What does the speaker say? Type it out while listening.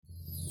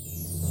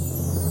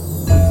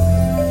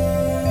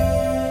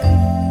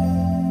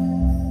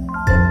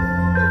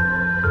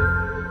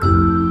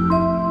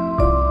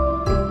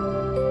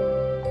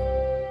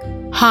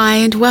Hi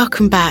and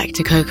welcome back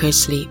to Koko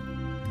Sleep,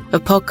 a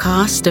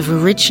podcast of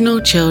original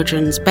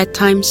children's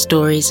bedtime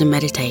stories and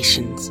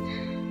meditations,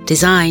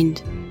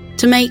 designed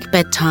to make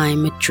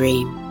bedtime a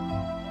dream.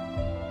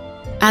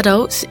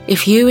 Adults,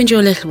 if you and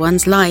your little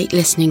ones like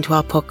listening to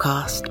our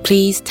podcast,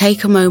 please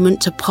take a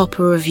moment to pop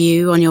a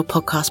review on your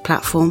podcast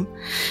platform.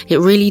 It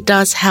really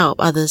does help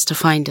others to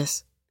find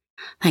us.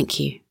 Thank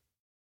you.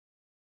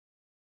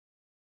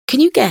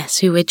 Can you guess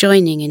who we're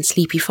joining in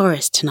Sleepy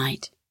Forest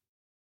tonight?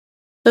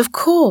 Of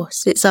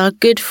course, it's our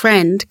good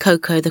friend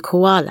Koko the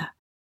koala.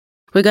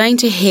 We're going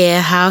to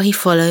hear how he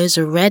follows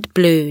a red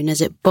balloon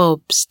as it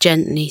bobs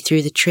gently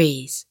through the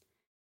trees.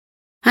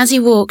 As he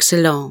walks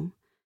along,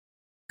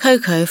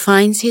 Koko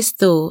finds his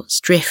thoughts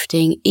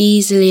drifting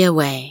easily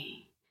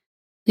away,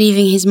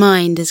 leaving his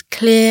mind as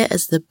clear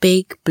as the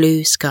big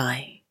blue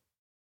sky.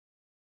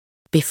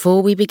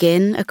 Before we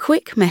begin, a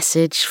quick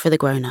message for the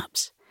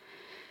grown-ups.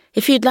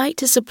 If you'd like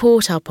to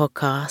support our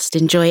podcast,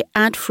 enjoy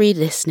ad-free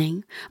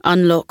listening,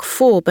 unlock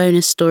 4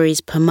 bonus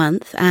stories per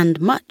month, and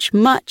much,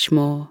 much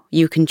more,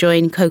 you can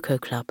join Koko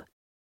Club.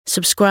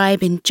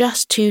 Subscribe in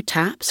just 2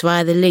 taps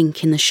via the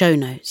link in the show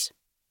notes.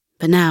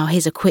 But now,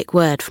 here's a quick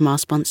word from our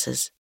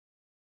sponsors.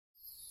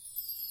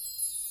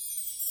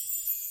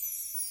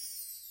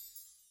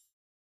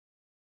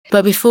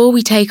 But before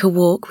we take a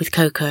walk with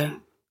Koko,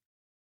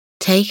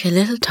 take a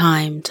little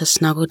time to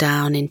snuggle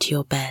down into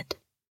your bed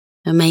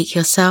and make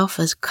yourself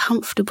as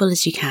comfortable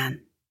as you can.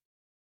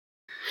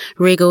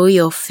 Wriggle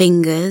your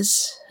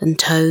fingers and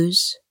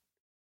toes,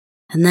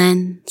 and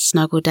then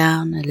snuggle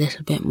down a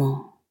little bit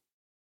more.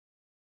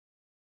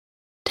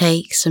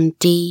 Take some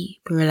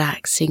deep,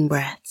 relaxing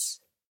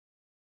breaths.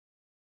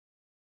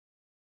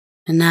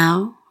 And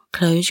now,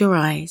 close your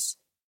eyes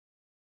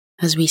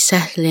as we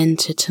settle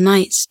into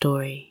tonight's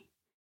story,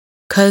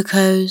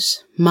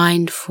 Koko's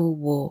Mindful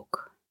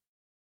Walk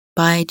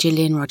by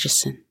Gillian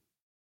Rogerson.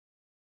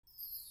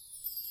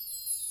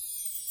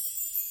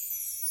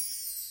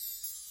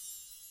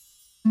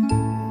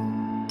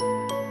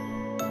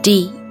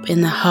 Deep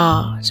in the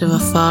heart of a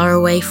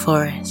faraway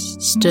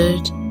forest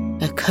stood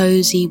a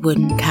cozy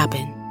wooden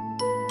cabin.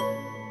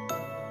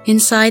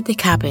 Inside the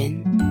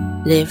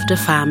cabin lived a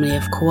family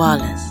of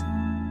koalas.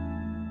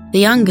 The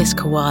youngest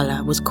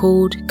koala was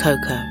called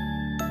Koko.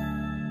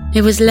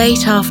 It was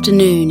late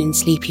afternoon in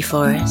Sleepy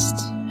Forest,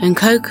 and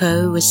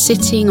Koko was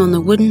sitting on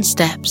the wooden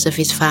steps of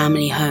his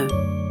family home.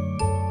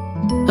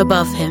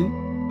 Above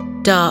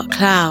him, dark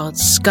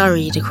clouds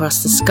scurried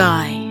across the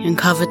sky and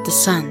covered the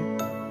sun.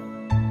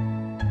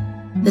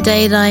 The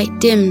daylight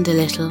dimmed a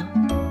little,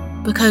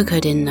 but Koko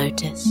didn't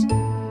notice.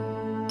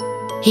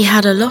 He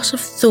had a lot of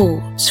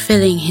thoughts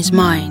filling his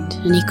mind,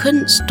 and he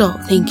couldn't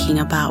stop thinking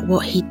about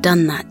what he'd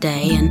done that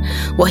day and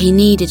what he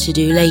needed to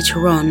do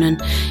later on,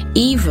 and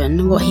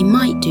even what he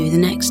might do the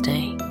next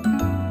day.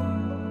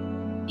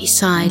 He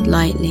sighed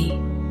lightly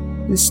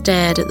and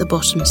stared at the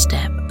bottom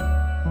step.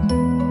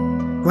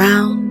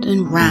 Round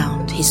and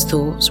round his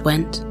thoughts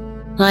went,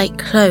 like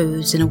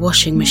clothes in a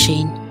washing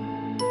machine.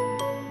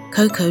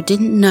 Koko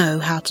didn't know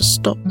how to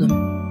stop them.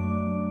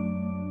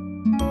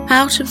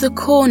 Out of the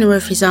corner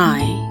of his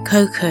eye,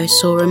 Koko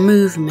saw a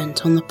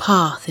movement on the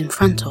path in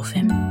front of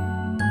him.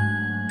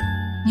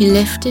 He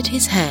lifted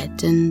his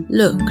head and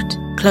looked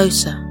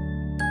closer.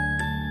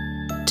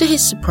 To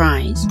his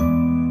surprise,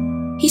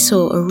 he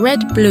saw a red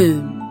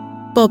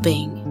balloon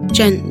bobbing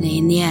gently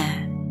in the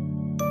air.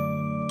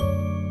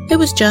 It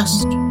was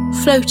just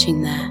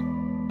floating there,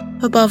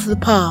 above the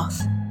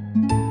path,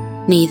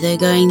 neither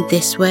going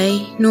this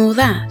way nor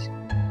that.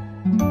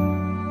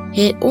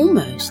 It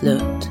almost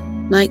looked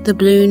like the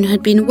balloon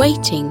had been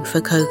waiting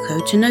for Koko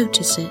to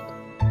notice it.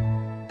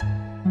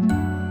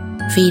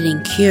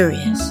 Feeling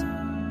curious,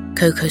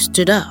 Koko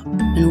stood up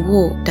and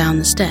walked down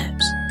the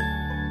steps.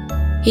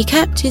 He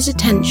kept his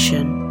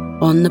attention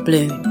on the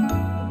balloon.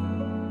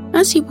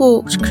 As he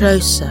walked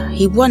closer,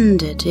 he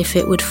wondered if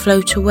it would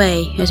float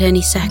away at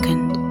any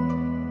second.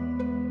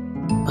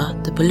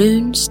 But the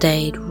balloon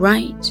stayed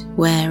right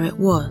where it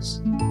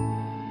was.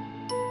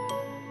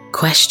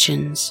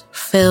 Questions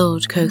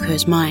filled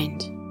Koko's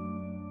mind.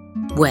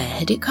 Where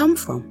had it come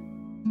from?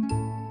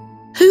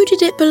 Who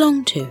did it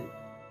belong to?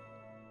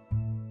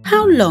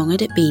 How long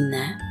had it been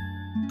there?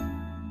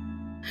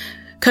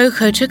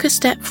 Koko took a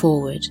step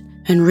forward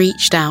and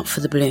reached out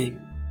for the balloon.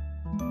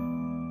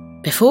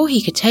 Before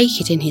he could take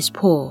it in his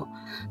paw,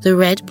 the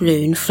red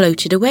balloon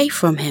floated away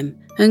from him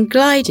and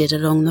glided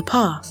along the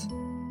path.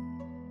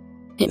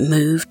 It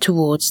moved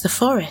towards the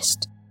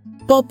forest,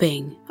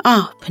 bobbing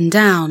up and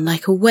down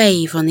like a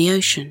wave on the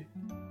ocean.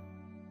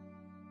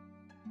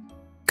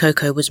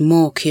 Koko was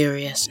more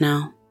curious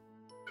now.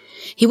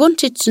 He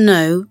wanted to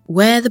know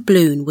where the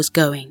balloon was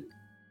going.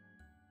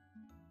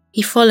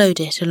 He followed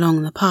it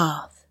along the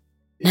path,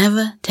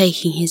 never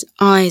taking his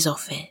eyes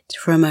off it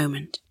for a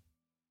moment.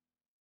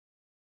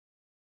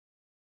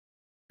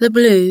 The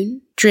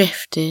balloon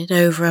drifted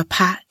over a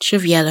patch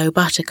of yellow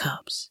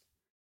buttercups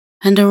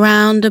and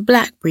around a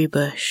blackberry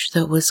bush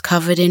that was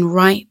covered in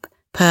ripe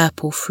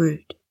purple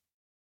fruit.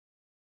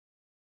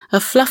 a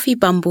fluffy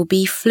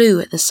bumblebee flew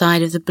at the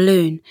side of the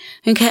balloon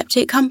and kept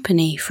it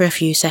company for a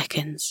few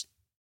seconds,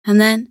 and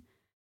then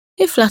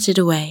it fluttered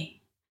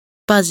away,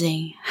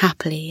 buzzing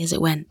happily as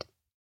it went.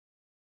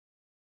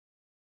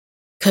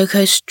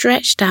 Koko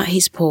stretched out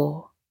his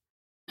paw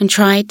and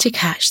tried to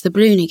catch the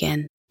balloon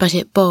again, but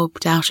it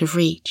bobbed out of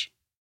reach.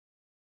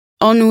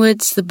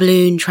 Onwards the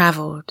balloon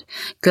travelled,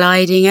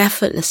 gliding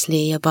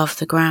effortlessly above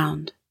the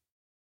ground.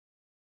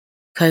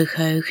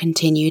 Koko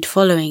continued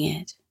following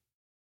it.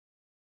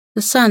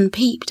 The sun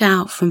peeped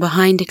out from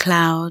behind a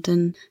cloud,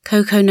 and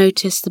Koko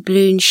noticed the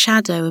balloon's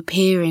shadow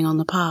appearing on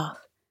the path.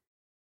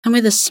 And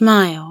with a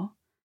smile,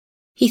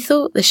 he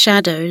thought the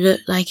shadow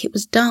looked like it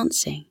was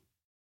dancing.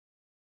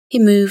 He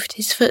moved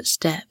his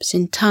footsteps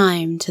in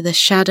time to the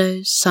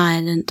shadow's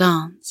silent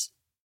dance.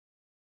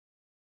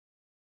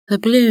 The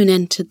balloon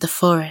entered the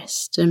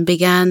forest and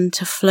began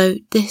to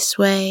float this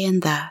way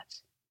and that.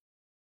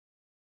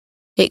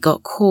 It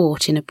got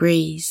caught in a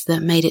breeze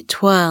that made it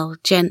twirl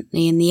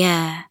gently in the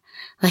air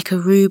like a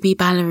ruby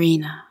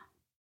ballerina.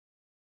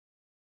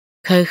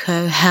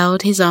 Koko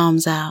held his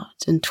arms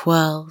out and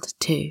twirled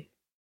too.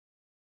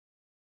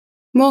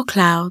 More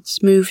clouds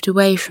moved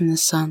away from the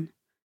sun,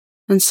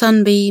 and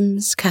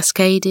sunbeams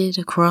cascaded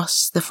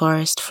across the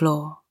forest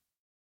floor.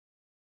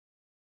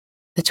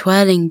 The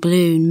twirling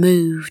balloon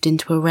moved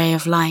into a ray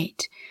of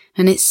light,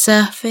 and its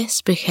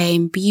surface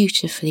became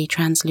beautifully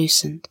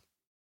translucent.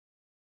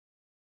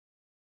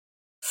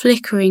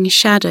 Flickering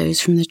shadows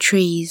from the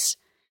trees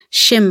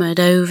shimmered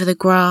over the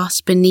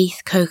grass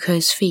beneath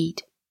Koko's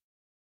feet.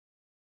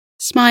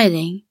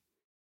 Smiling,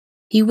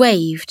 he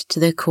waved to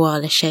the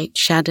koala-shaped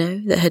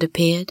shadow that had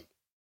appeared.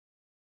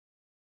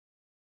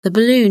 The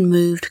balloon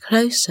moved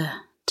closer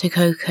to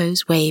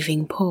Koko's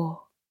waving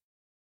paw.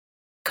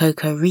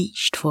 Koko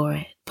reached for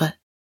it, but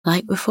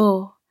like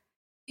before,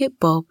 it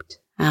bobbed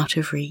out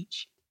of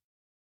reach.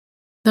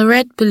 The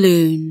red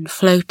balloon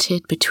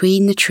floated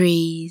between the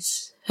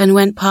trees and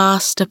went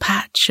past a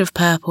patch of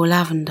purple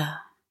lavender.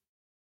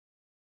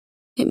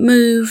 It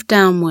moved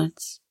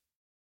downwards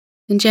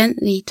and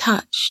gently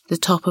touched the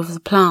top of the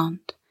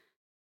plant,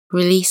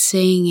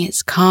 releasing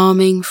its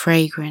calming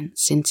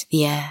fragrance into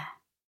the air.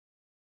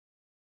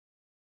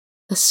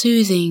 A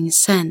soothing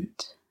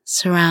scent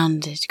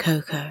surrounded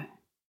Koko.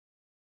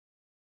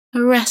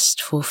 A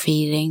restful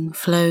feeling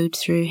flowed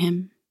through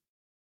him.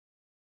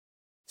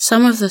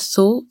 Some of the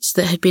thoughts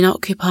that had been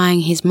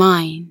occupying his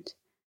mind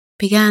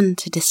began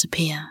to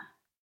disappear.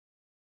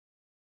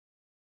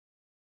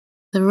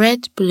 The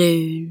red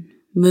balloon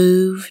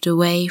moved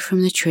away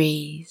from the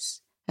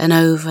trees and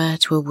over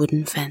to a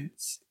wooden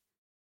fence.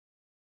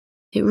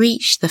 It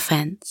reached the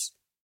fence,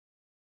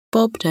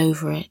 bobbed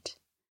over it,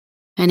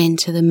 and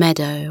into the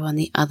meadow on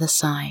the other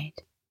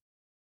side.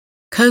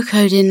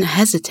 Koko didn't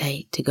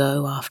hesitate to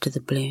go after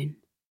the balloon.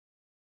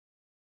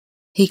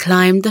 He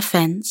climbed the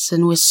fence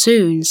and was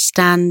soon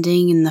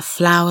standing in the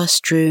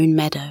flower-strewn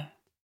meadow.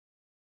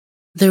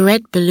 The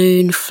red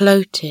balloon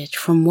floated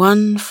from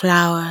one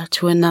flower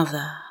to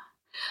another,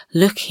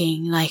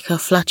 looking like a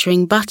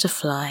fluttering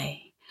butterfly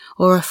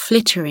or a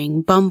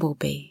flittering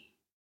bumblebee.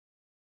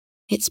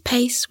 Its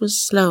pace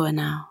was slower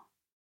now,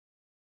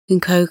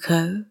 and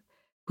Koko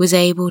was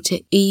able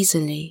to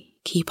easily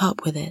keep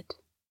up with it.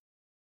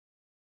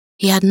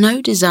 He had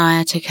no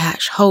desire to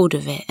catch hold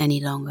of it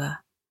any longer,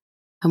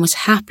 and was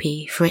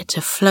happy for it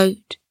to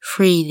float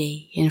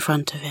freely in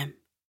front of him.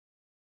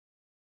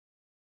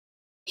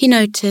 He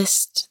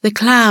noticed the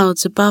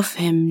clouds above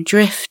him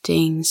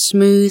drifting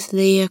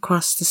smoothly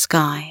across the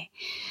sky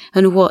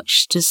and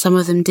watched as some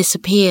of them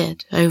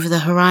disappeared over the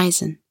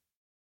horizon.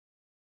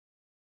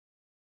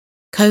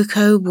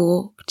 Koko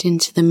walked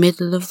into the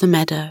middle of the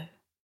meadow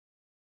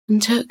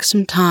and took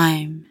some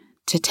time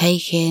to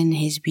take in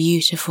his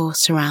beautiful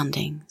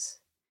surroundings.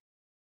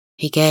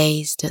 He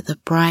gazed at the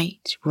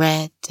bright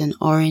red and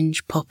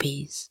orange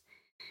poppies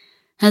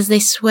as they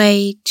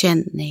swayed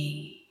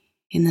gently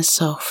in the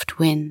soft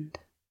wind.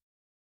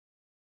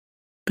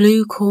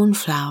 Blue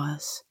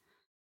cornflowers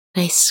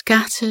lay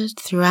scattered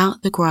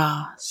throughout the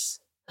grass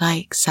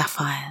like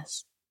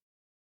sapphires.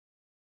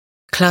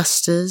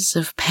 Clusters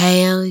of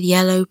pale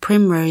yellow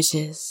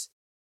primroses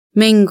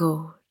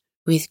mingled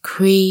with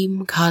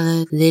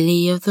cream-coloured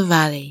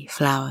lily-of-the-valley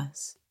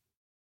flowers.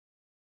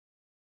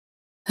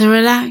 The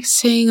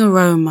relaxing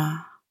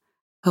aroma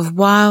of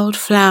wild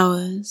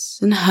flowers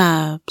and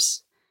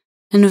herbs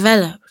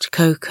enveloped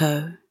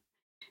Koko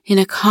in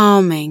a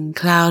calming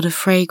cloud of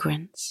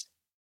fragrance.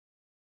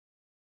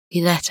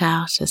 He let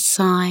out a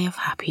sigh of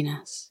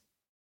happiness.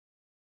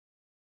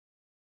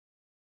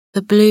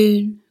 The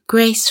balloon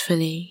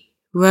gracefully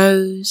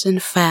rose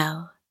and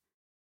fell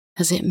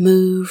as it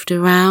moved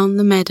around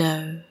the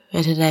meadow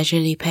at a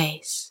leisurely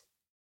pace.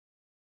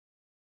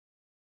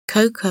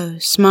 Koko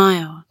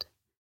smiled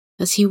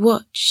as he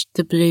watched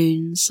the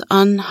balloon's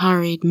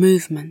unhurried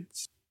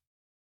movements.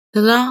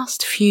 The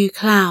last few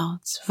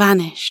clouds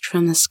vanished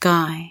from the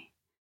sky,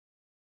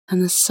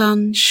 and the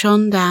sun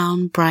shone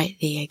down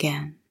brightly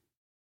again.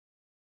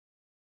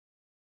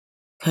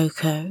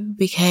 Koko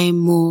became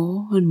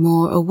more and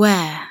more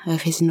aware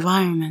of his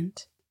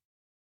environment.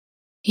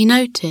 He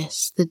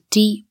noticed the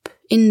deep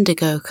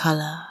indigo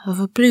colour of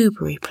a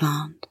blueberry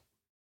plant,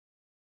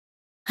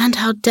 and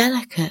how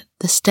delicate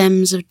the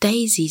stems of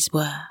daisies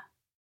were.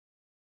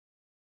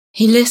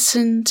 He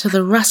listened to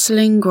the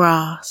rustling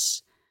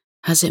grass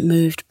as it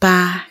moved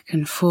back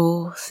and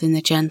forth in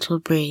the gentle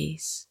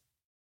breeze.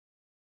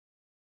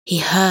 He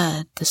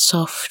heard the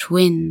soft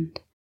wind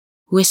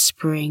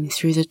whispering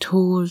through the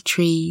tall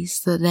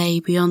trees that lay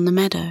beyond the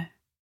meadow.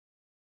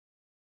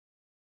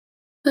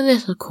 The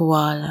little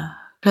koala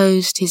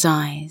closed his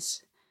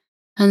eyes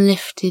and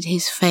lifted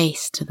his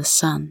face to the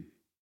sun.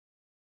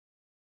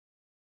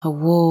 A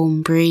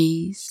warm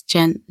breeze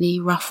gently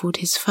ruffled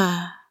his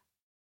fur.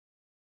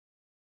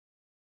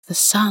 The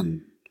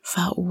sun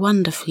felt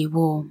wonderfully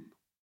warm,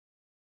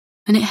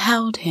 and it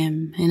held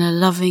him in a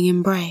loving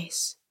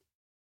embrace.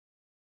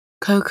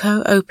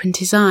 Koko opened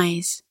his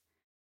eyes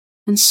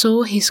and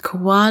saw his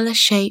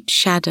koala-shaped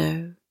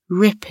shadow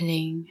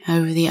rippling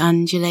over the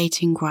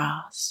undulating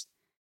grass.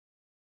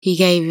 He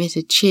gave it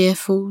a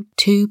cheerful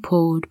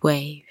two-pawed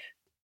wave.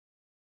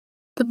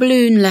 The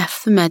balloon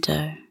left the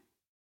meadow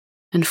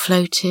and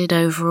floated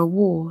over a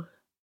wall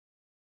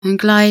and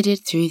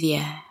glided through the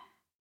air.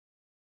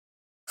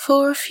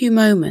 For a few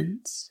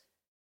moments,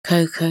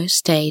 Koko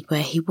stayed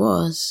where he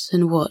was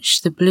and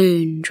watched the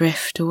balloon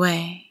drift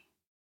away.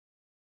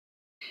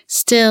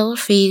 Still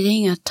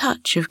feeling a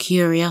touch of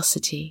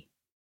curiosity,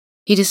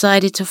 he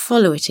decided to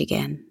follow it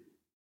again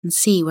and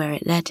see where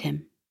it led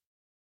him.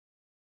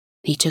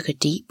 He took a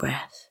deep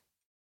breath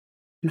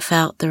and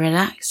felt the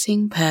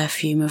relaxing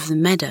perfume of the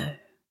meadow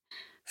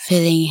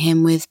filling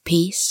him with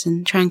peace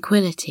and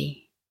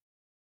tranquility.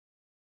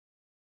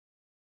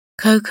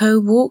 Koko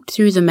walked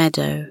through the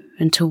meadow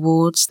and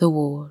towards the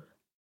wall.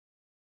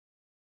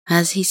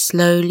 As he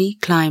slowly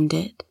climbed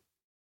it,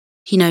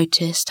 he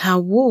noticed how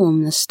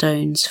warm the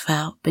stones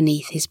felt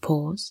beneath his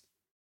paws,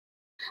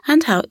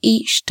 and how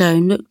each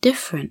stone looked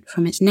different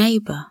from its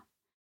neighbour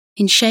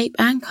in shape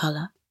and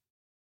colour.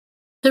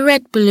 The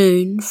red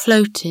balloon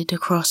floated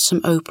across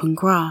some open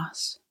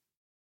grass.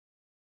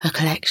 A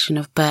collection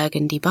of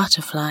burgundy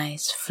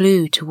butterflies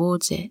flew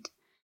towards it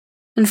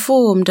and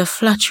formed a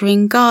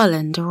fluttering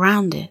garland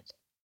around it.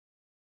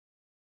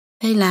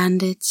 They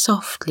landed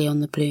softly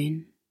on the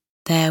balloon,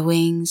 their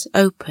wings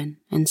open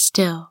and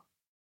still.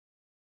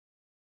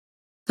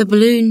 The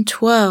balloon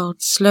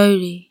twirled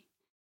slowly,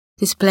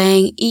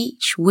 displaying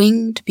each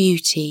winged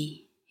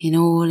beauty in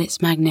all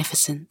its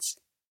magnificence.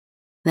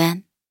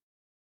 Then,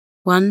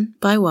 one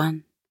by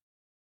one,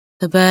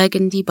 the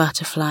burgundy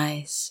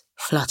butterflies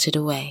fluttered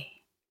away.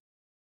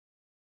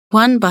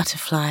 One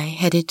butterfly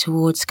headed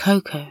towards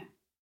Koko.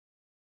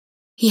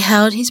 He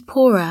held his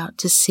paw out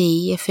to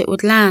see if it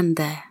would land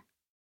there.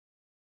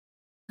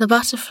 The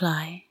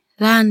butterfly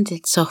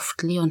landed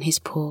softly on his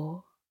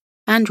paw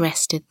and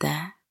rested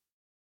there.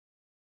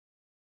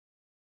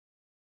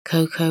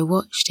 Koko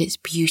watched its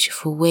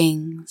beautiful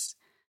wings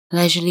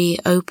leisurely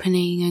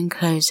opening and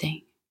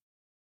closing.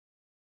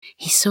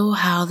 He saw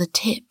how the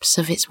tips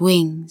of its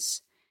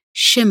wings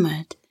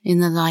shimmered in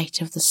the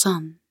light of the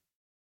sun.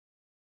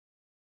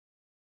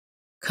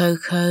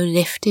 Koko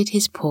lifted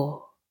his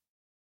paw.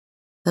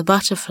 The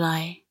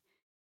butterfly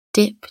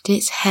dipped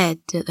its head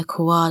at the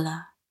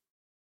koala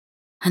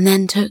and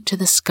then took to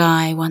the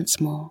sky once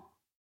more.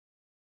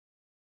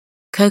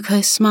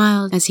 Koko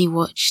smiled as he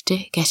watched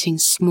it getting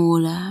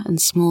smaller and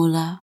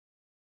smaller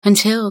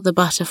until the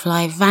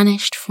butterfly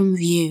vanished from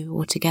view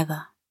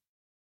altogether.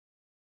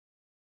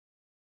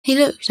 He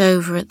looked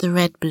over at the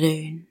red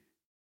balloon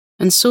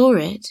and saw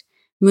it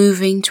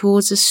moving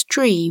towards a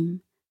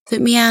stream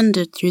that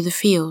meandered through the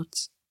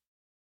fields.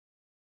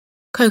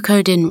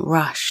 Koko didn't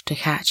rush to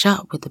catch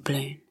up with the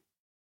balloon.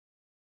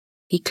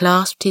 He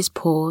clasped his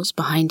paws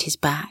behind his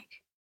back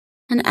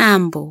and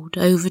ambled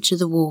over to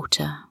the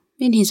water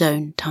in his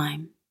own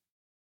time.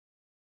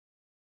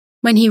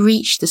 When he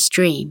reached the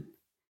stream,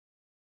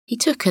 he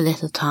took a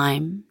little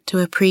time to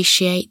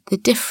appreciate the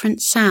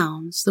different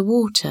sounds the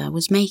water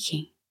was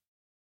making.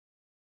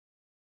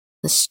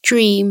 The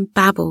stream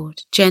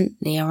babbled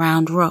gently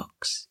around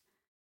rocks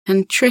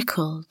and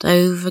trickled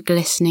over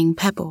glistening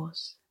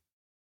pebbles.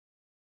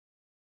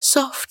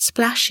 Soft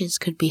splashes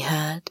could be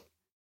heard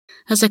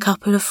as a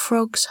couple of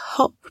frogs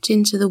hopped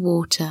into the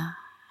water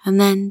and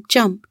then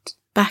jumped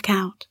back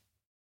out.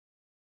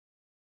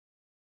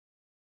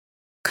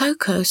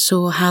 Koko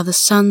saw how the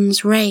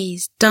sun's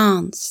rays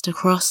danced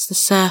across the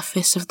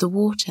surface of the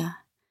water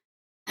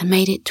and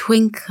made it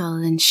twinkle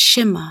and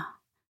shimmer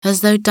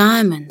as though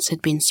diamonds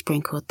had been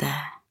sprinkled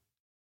there.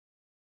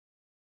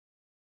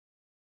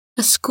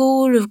 A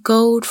school of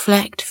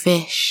gold-flecked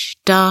fish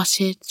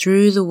darted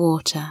through the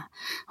water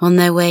on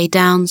their way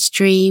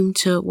downstream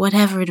to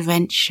whatever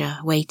adventure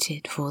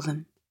waited for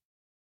them.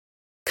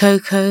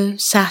 Koko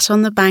sat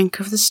on the bank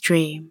of the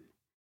stream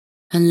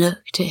and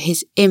looked at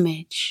his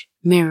image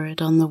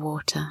mirrored on the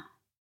water.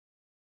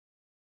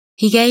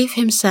 He gave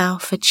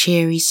himself a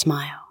cheery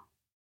smile.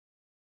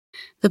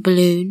 The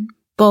balloon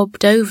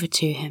bobbed over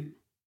to him,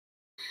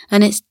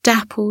 and its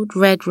dappled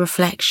red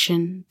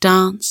reflection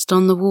danced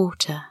on the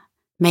water,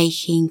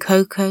 making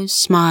Koko's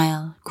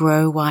smile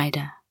grow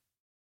wider.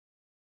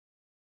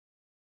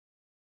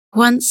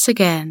 Once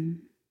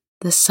again,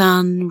 the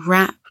sun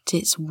wrapped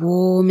its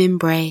warm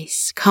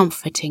embrace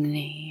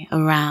comfortingly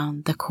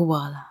around the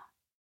koala.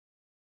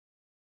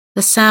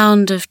 The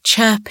sound of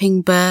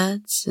chirping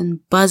birds and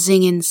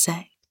buzzing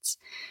insects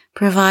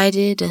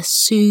provided a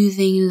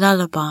soothing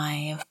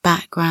lullaby of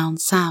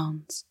background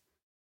sounds.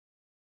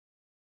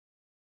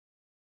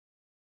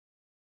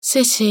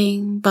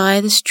 Sitting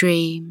by the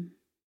stream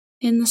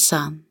in the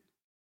sun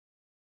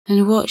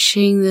and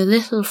watching the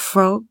little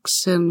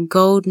frogs and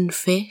golden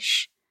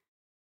fish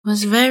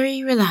was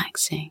very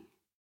relaxing.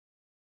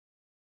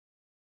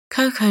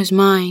 Koko's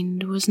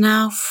mind was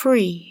now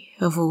free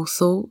of all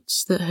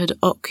thoughts that had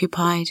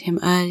occupied him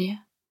earlier.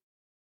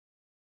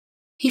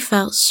 He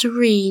felt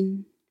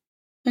serene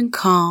and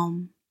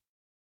calm.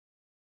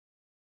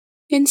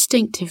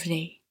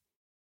 Instinctively,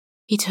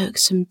 he took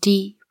some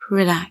deep,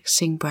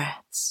 relaxing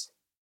breaths.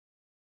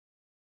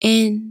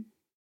 In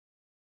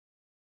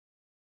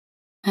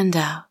and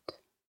out.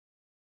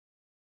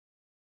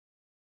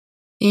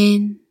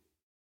 In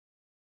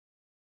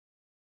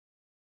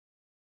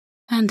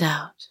and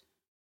out.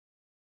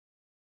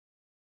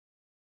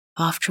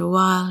 After a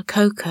while,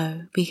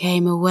 Koko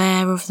became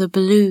aware of the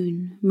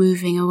balloon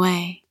moving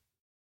away.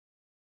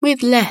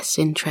 With less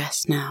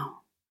interest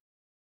now,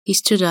 he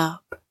stood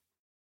up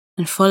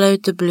and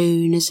followed the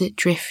balloon as it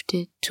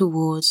drifted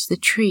towards the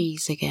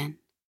trees again.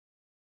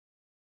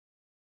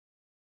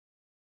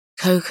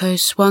 Koko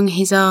swung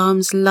his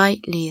arms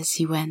lightly as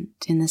he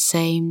went in the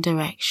same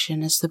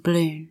direction as the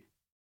balloon.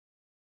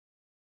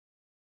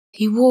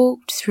 He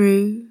walked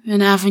through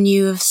an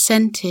avenue of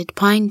scented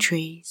pine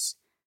trees,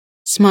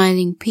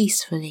 smiling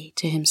peacefully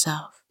to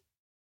himself.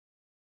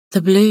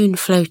 The balloon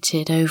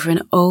floated over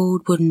an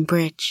old wooden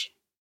bridge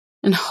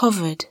and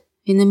hovered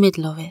in the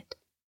middle of it.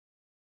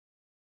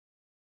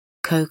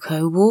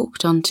 Koko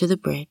walked onto the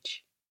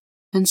bridge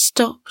and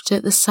stopped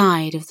at the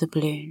side of the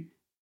balloon.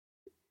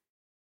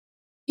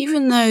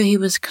 Even though he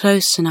was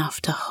close enough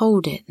to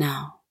hold it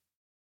now,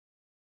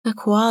 the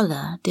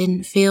koala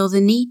didn't feel the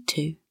need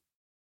to.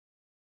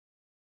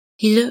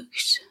 He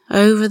looked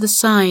over the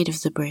side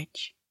of the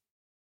bridge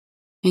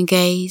and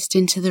gazed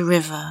into the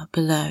river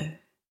below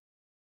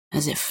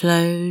as it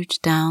flowed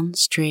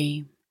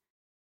downstream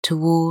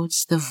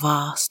towards the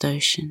vast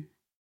ocean.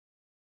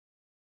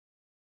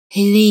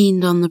 He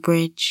leaned on the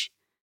bridge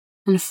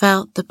and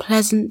felt the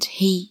pleasant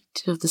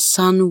heat of the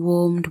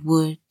sun-warmed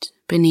wood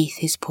beneath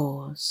his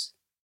paws.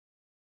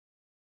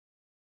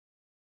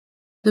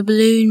 The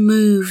balloon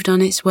moved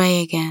on its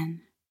way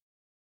again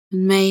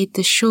and made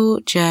the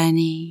short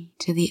journey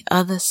to the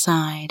other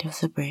side of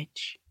the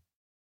bridge.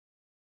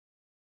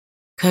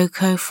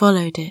 Koko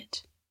followed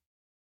it,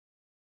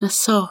 a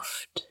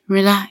soft,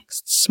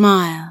 relaxed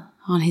smile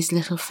on his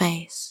little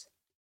face.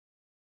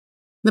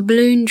 The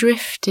balloon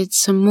drifted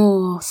some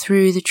more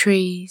through the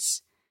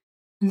trees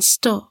and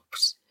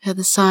stopped at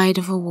the side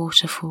of a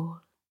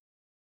waterfall.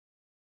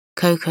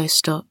 Koko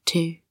stopped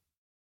too.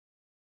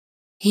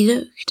 He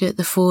looked at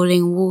the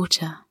falling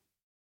water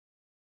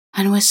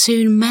and was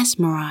soon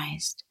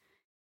mesmerized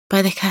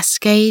by the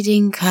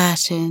cascading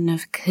curtain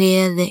of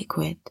clear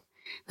liquid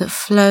that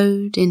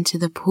flowed into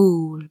the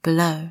pool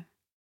below.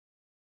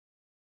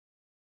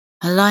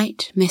 A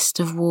light mist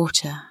of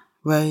water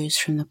rose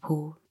from the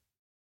pool.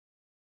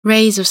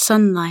 Rays of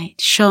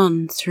sunlight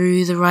shone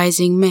through the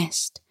rising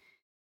mist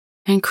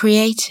and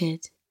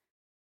created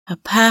a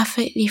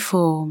perfectly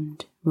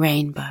formed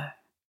rainbow.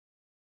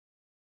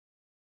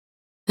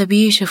 The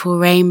beautiful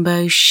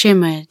rainbow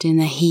shimmered in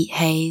the heat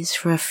haze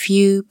for a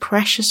few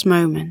precious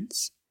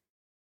moments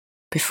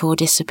before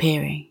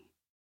disappearing,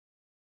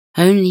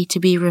 only to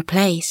be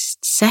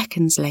replaced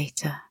seconds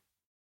later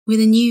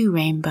with a new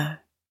rainbow.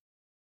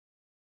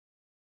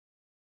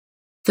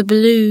 The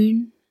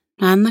balloon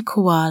and the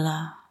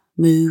koala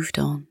moved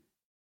on.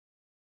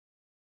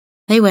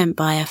 They went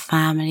by a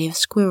family of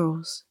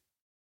squirrels.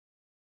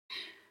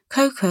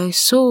 Koko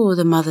saw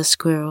the mother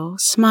squirrel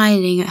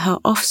smiling at her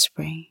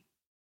offspring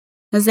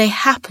as they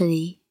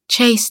happily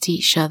chased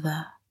each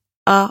other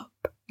up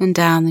and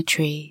down the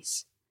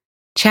trees,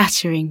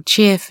 chattering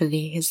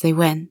cheerfully as they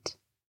went.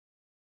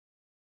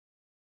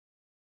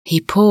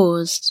 He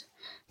paused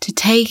to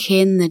take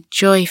in the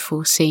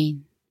joyful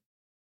scene.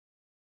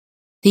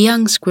 The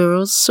young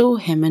squirrels saw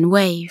him and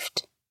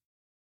waved.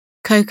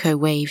 Koko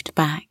waved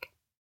back.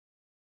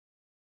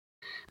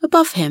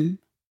 Above him,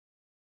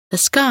 the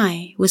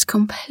sky was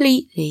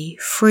completely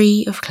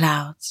free of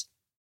clouds.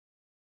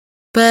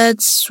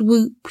 Birds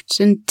swooped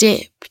and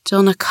dipped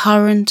on a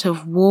current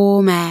of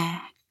warm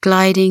air,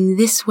 gliding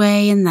this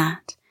way and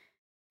that,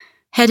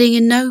 heading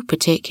in no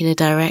particular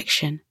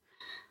direction,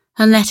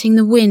 and letting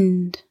the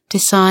wind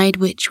decide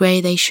which way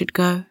they should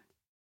go.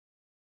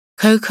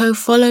 Koko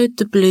followed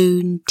the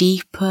balloon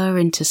deeper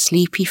into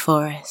Sleepy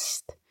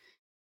Forest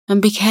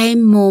and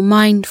became more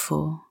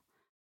mindful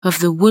of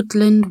the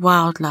woodland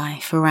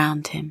wildlife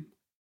around him.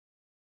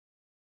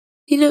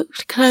 He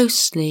looked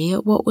closely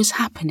at what was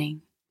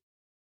happening.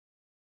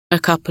 A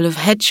couple of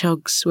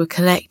hedgehogs were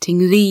collecting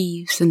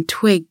leaves and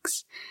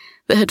twigs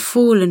that had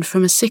fallen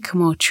from a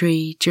sycamore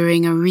tree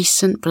during a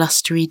recent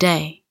blustery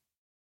day.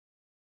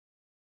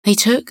 They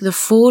took the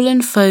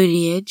fallen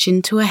foliage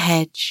into a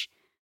hedge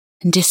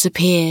and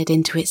disappeared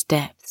into its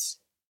depths.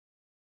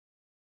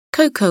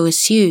 Koko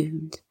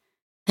assumed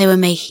they were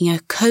making a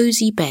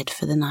cosy bed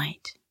for the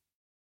night.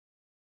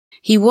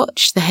 He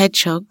watched the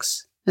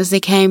hedgehogs as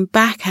they came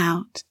back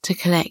out to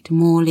collect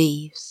more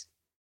leaves.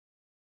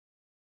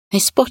 They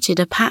spotted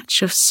a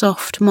patch of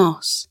soft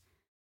moss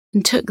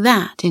and took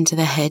that into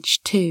the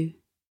hedge too.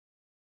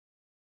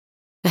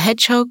 The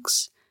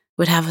hedgehogs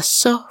would have a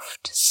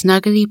soft,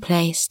 snuggly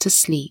place to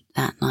sleep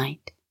that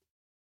night.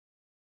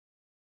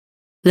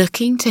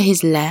 Looking to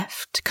his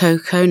left,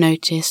 Koko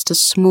noticed a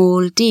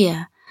small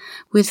deer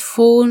with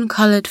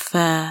fawn-coloured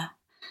fur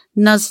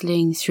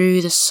nuzzling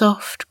through the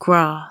soft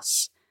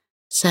grass,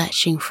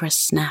 searching for a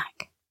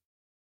snack.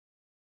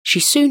 She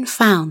soon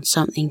found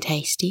something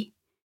tasty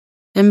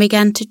and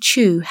began to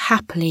chew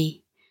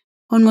happily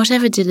on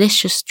whatever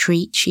delicious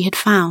treat she had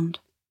found.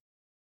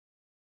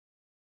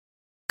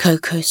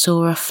 Koko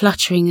saw a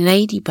fluttering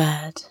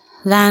ladybird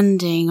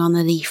landing on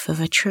the leaf of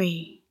a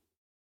tree.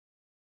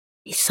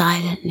 He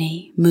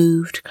silently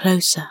moved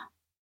closer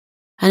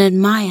and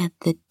admired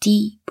the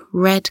deep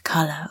red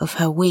colour of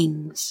her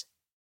wings.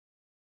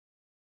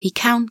 He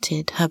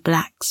counted her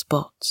black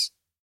spots.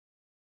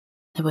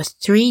 There were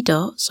 3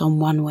 dots on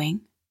one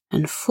wing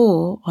and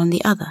 4 on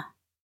the other.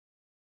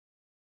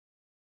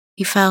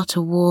 He felt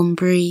a warm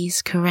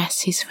breeze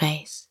caress his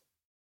face.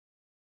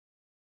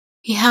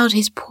 He held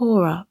his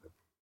paw up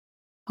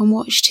and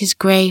watched his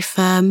grey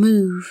fur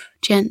move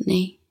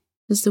gently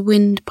as the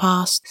wind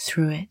passed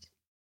through it.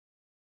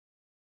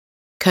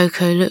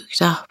 Koko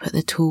looked up at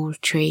the tall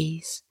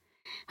trees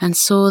and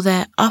saw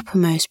their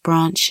uppermost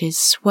branches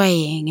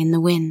swaying in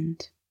the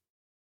wind.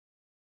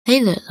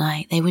 They looked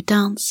like they were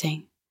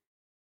dancing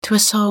to a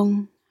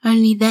song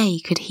only they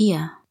could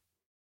hear.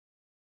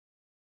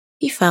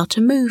 He felt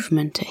a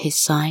movement at his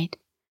side.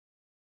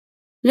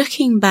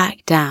 Looking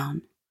back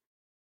down,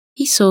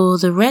 he saw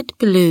the red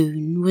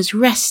balloon was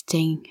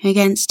resting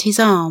against his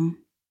arm.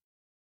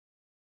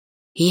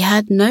 He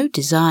had no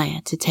desire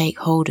to take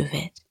hold of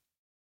it,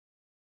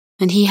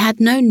 and he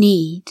had no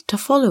need to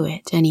follow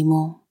it any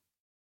more.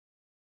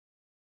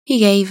 He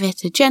gave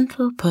it a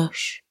gentle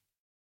push,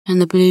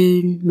 and the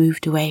balloon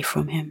moved away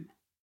from him.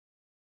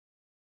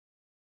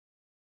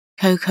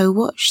 Koko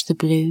watched the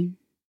balloon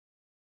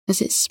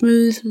as it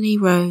smoothly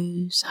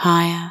rose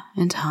higher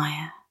and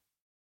higher.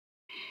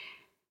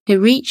 It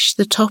reached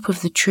the top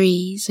of the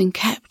trees and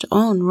kept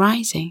on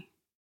rising.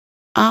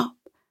 Up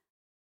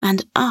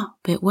and up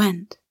it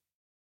went,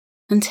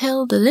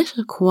 until the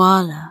little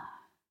koala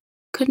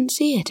couldn't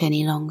see it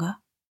any longer.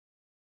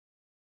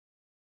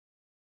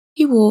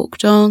 He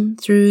walked on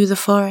through the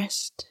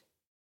forest,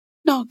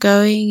 not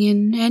going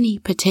in any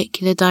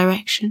particular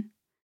direction,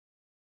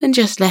 and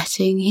just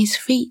letting his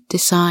feet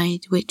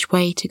decide which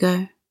way to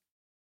go.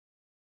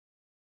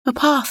 A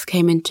path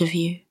came into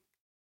view.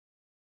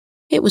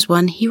 It was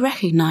one he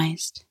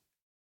recognized.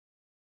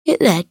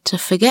 It led to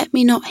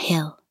Forget-Me-Not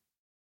Hill,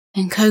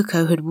 and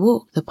Koko had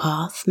walked the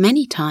path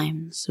many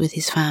times with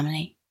his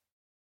family.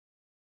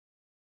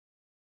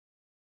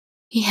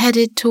 He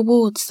headed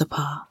towards the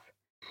path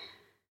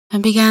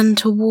and began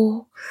to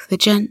walk the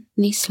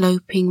gently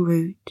sloping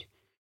route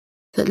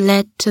that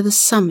led to the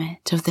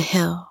summit of the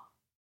hill.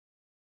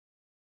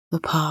 The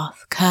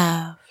path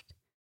curved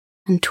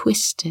and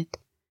twisted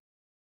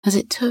as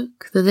it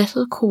took the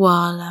little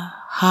koala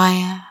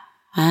higher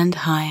and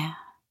higher.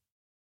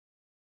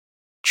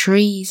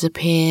 Trees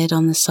appeared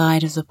on the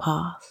side of the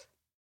path,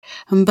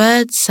 and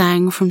birds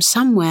sang from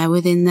somewhere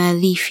within their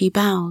leafy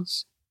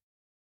boughs.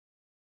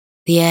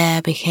 The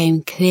air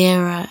became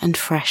clearer and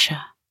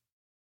fresher.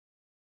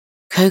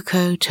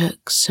 Koko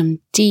took some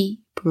deep,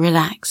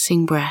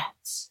 relaxing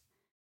breaths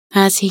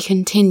as he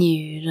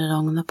continued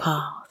along the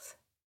path,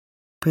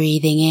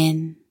 breathing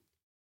in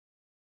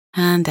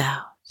and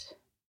out.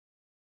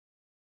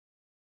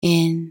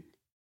 In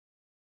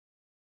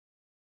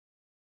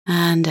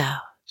and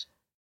out.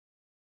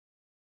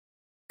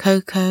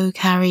 Koko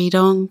carried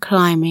on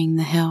climbing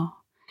the hill,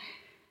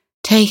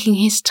 taking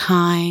his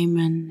time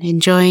and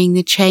enjoying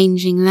the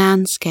changing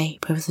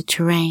landscape of the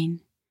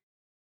terrain.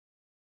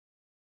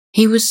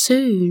 He was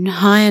soon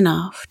high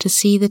enough to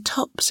see the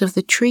tops of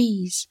the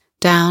trees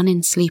down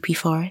in Sleepy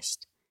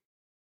Forest.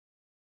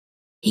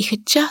 He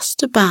could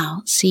just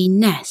about see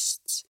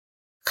nests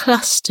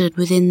clustered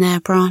within their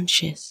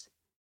branches,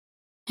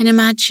 and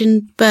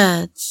imagined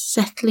birds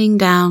settling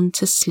down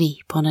to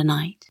sleep on a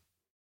night.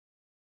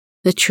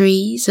 The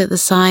trees at the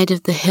side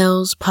of the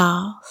hill's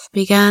path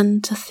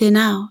began to thin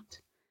out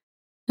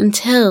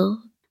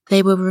until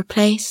they were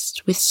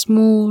replaced with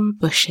small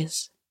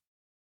bushes.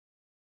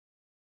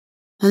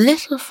 A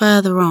little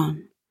further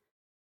on,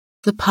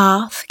 the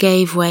path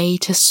gave way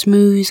to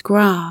smooth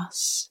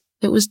grass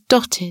that was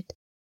dotted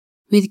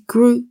with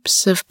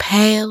groups of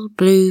pale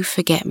blue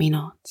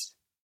forget-me-nots.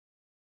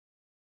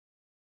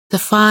 The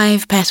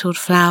 5-petaled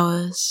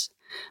flowers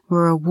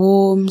were a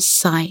warm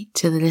sight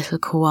to the little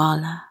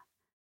koala,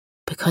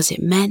 because it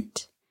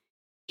meant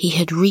he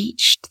had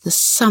reached the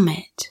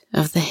summit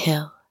of the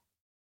hill.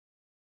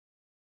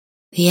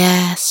 The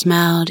air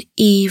smelled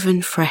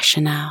even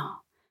fresher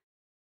now,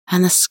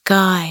 and the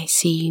sky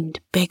seemed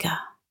bigger.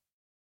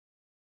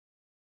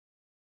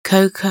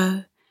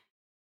 Koko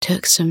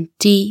took some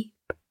deep,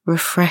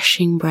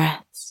 refreshing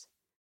breaths,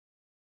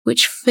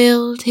 which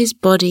filled his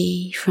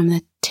body from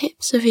the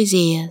tips of his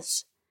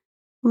ears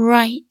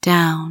right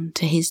down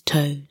to his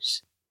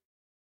toes.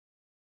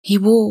 He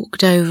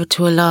walked over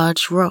to a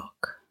large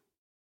rock,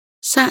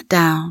 sat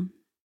down,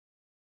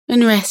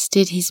 and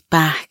rested his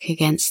back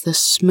against the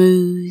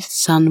smooth,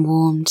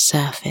 sun-warmed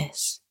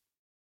surface.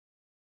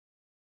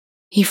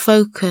 He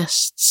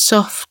focused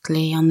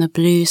softly on the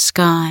blue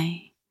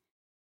sky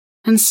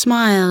and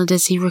smiled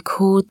as he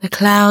recalled the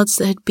clouds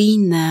that had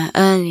been there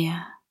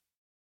earlier.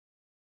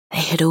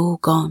 They had all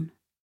gone,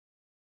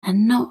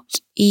 and not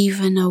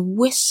even a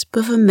wisp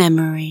of a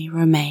memory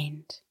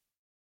remained.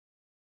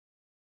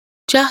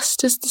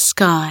 Just as the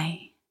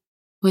sky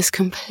was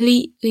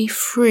completely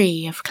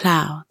free of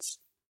clouds,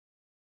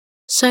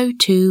 so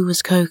too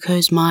was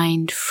Koko's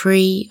mind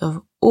free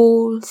of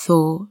all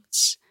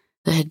thoughts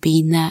that had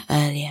been there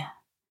earlier.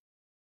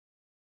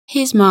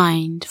 His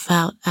mind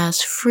felt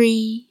as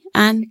free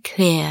and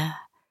clear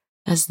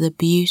as the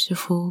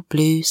beautiful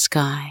blue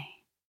sky.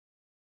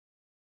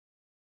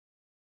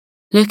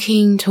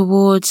 Looking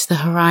towards the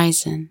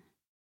horizon,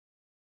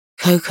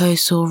 Koko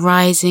saw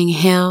rising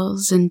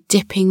hills and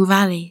dipping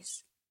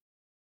valleys.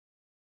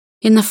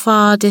 In the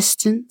far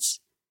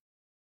distance,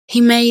 he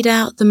made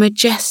out the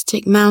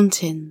majestic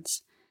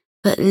mountains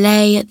that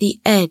lay at the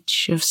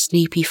edge of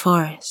Sleepy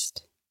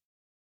Forest.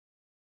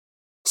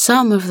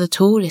 Some of the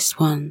tallest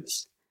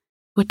ones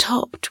were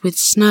topped with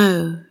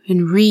snow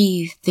and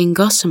wreathed in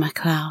gossamer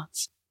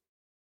clouds.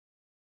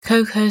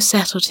 Koko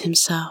settled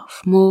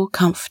himself more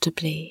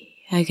comfortably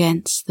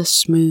against the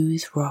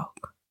smooth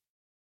rock.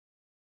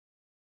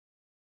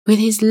 With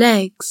his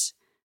legs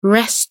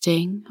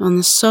resting on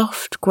the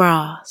soft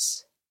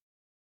grass,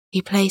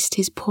 he placed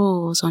his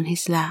paws on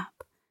his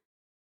lap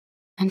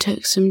and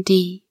took some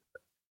deep,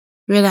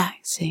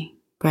 relaxing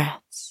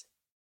breaths,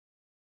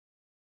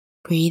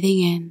 breathing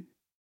in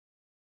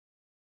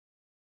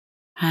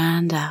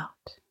and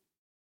out,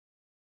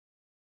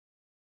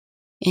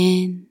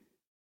 in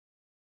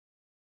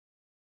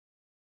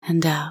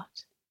and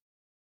out,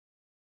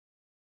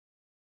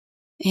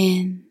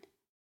 in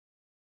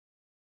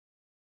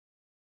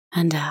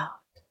and out.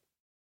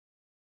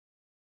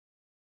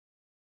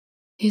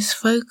 His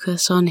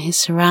focus on his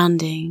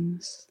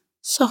surroundings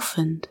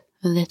softened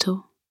a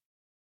little.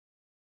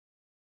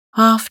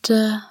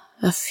 After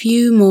a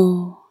few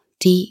more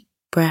deep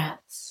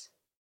breaths,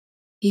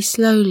 he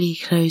slowly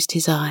closed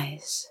his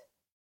eyes.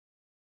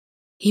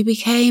 He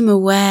became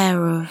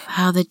aware of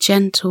how the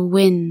gentle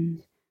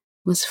wind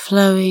was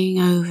flowing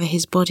over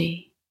his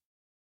body.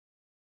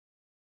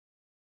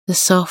 The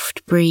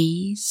soft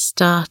breeze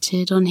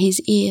started on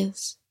his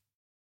ears,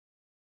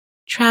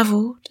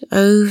 travelled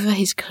over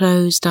his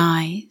closed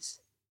eyes,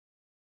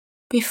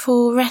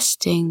 before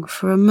resting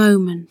for a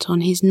moment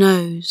on his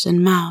nose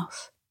and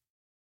mouth.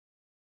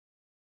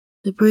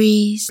 The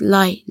breeze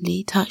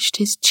lightly touched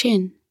his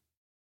chin,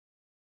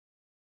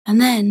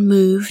 and then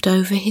moved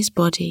over his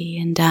body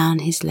and down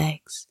his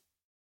legs.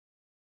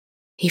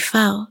 He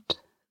felt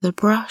the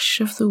brush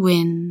of the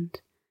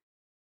wind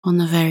on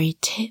the very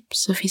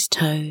tips of his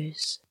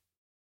toes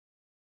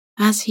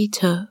as he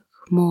took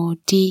more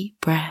deep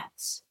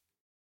breaths.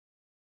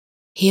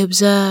 He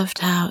observed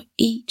how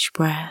each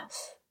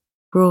breath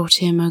brought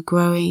him a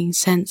growing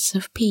sense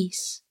of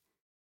peace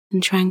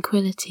and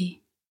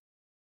tranquility.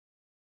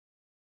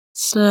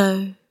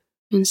 Slow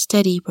and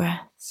steady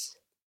breaths,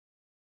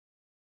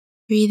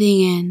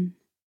 breathing in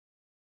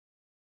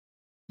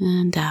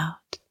and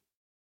out,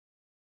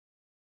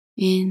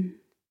 in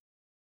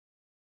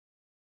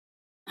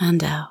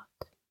and out,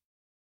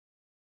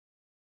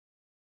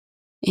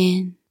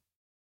 in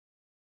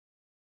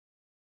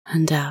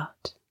and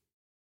out,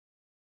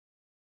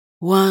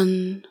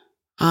 one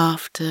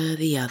after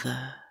the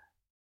other.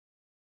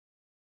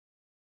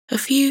 A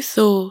few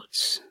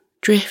thoughts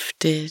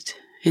drifted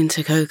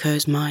into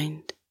Koko's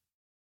mind.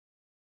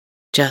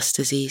 Just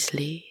as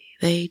easily,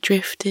 they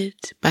drifted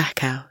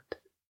back out.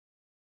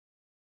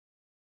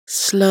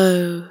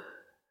 Slow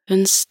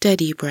and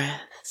steady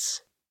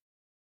breaths,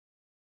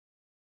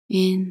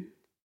 in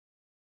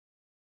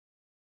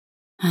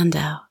and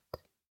out,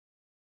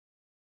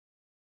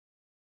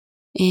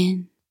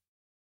 in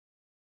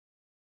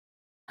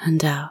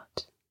and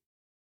out.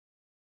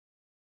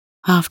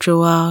 After a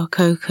while,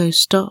 Koko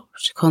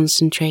stopped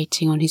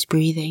concentrating on his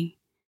breathing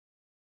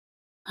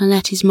and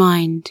let his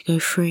mind go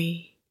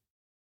free.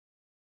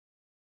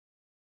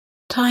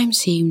 Time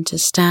seemed to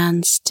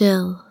stand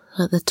still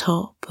at the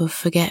top of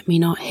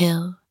Forget-Me-Not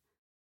Hill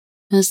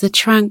as the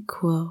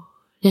tranquil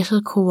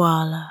little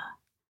koala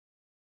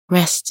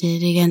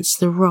rested against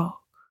the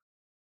rock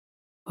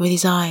with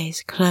his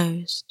eyes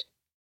closed.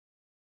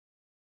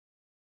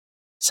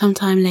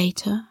 Sometime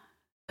later,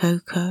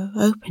 Koko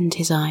opened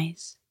his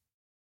eyes.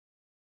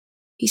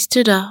 He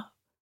stood up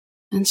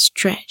and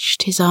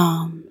stretched his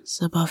arms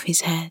above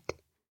his head,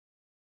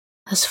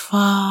 as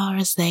far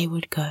as they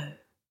would go.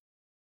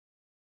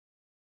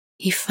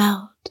 He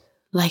felt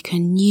like a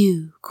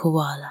new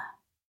koala.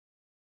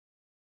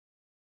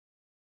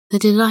 The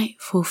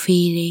delightful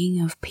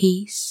feeling of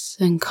peace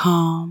and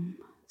calm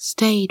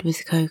stayed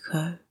with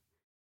Koko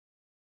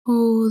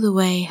all the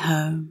way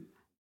home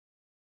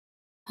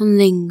and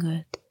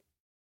lingered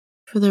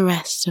for the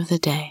rest of the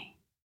day.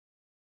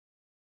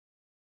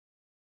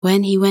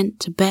 When he went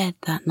to bed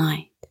that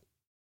night,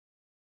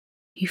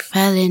 he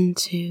fell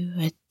into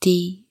a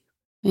deep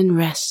and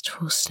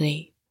restful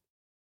sleep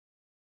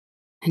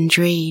and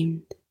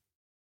dreamed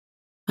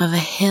of a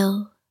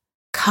hill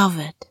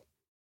covered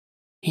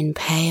in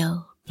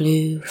pale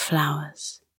blue flowers.